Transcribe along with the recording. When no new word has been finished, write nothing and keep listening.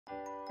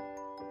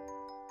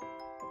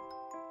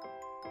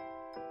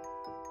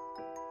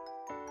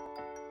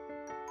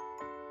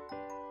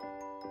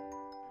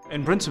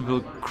In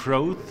principle,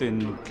 growth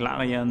in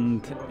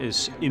Clariant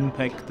is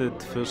impacted,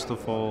 first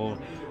of all,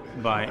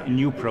 by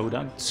new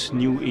products,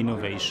 new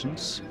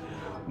innovations,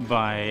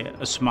 by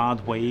a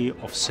smart way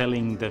of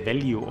selling the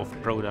value of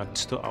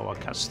products to our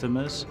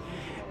customers,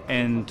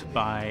 and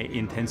by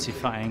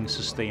intensifying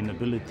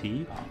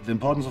sustainability. The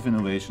importance of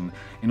innovation.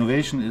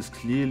 Innovation is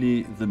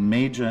clearly the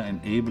major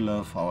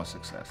enabler for our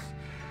success.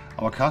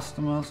 Our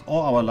customers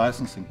or our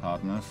licensing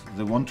partners,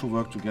 they want to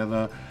work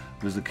together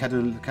with a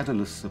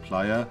catalyst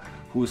supplier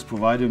who is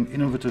providing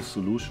innovative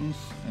solutions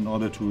in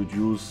order to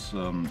reduce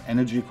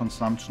energy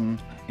consumption,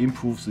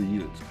 improve the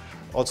yield.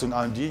 Also in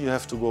R&D you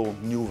have to go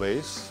new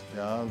ways.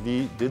 Yeah,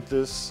 we did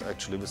this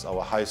actually with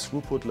our high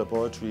throughput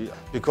laboratory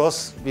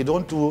because we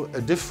don't do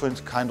a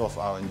different kind of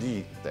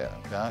R&D there.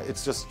 Yeah?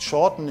 It's just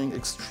shortening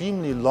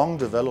extremely long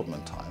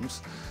development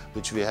times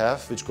which we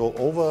have, which go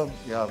over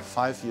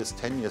 5 years,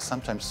 10 years,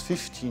 sometimes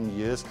 15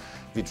 years.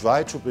 We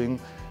try to bring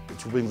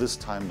this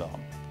time down.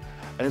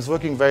 And it's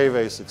working very,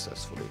 very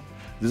successfully.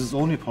 This is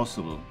only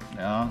possible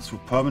through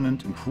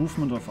permanent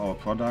improvement of our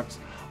products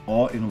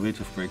or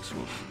innovative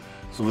breakthroughs.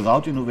 So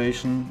without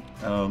innovation,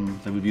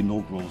 there will be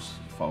no growth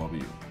for our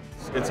BU.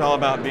 It's all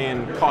about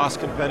being cost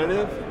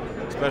competitive,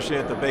 especially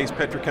at the base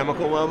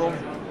petrochemical level.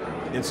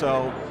 And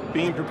so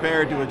being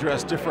prepared to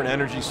address different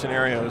energy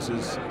scenarios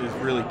is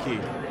really key.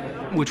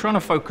 We're trying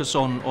to focus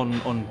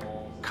on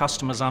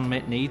customers'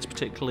 unmet needs,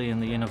 particularly in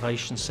the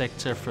innovation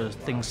sector, for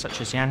things such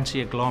as the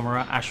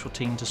anti-agglomerate,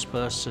 asphaltene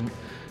dispersant,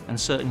 and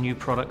certain new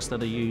products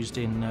that are used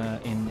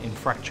in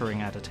fracturing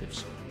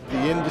additives.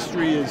 The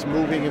industry is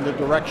moving in the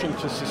direction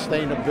to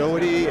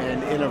sustainability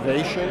and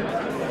innovation,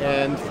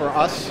 and for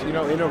us,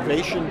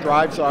 innovation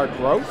drives our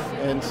growth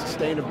and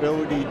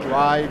sustainability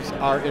drives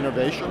our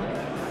innovation.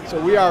 So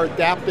we are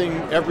adapting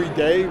every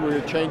day.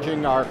 We're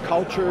changing our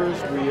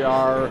cultures. We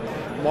are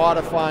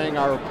modifying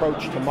our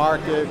approach to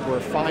market.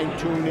 We're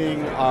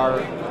fine-tuning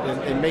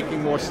and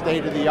making more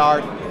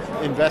state-of-the-art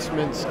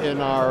investments in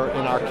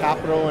our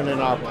capital and in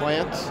our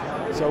plants.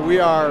 So we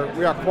are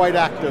quite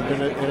active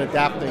in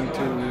adapting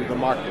to the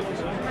market.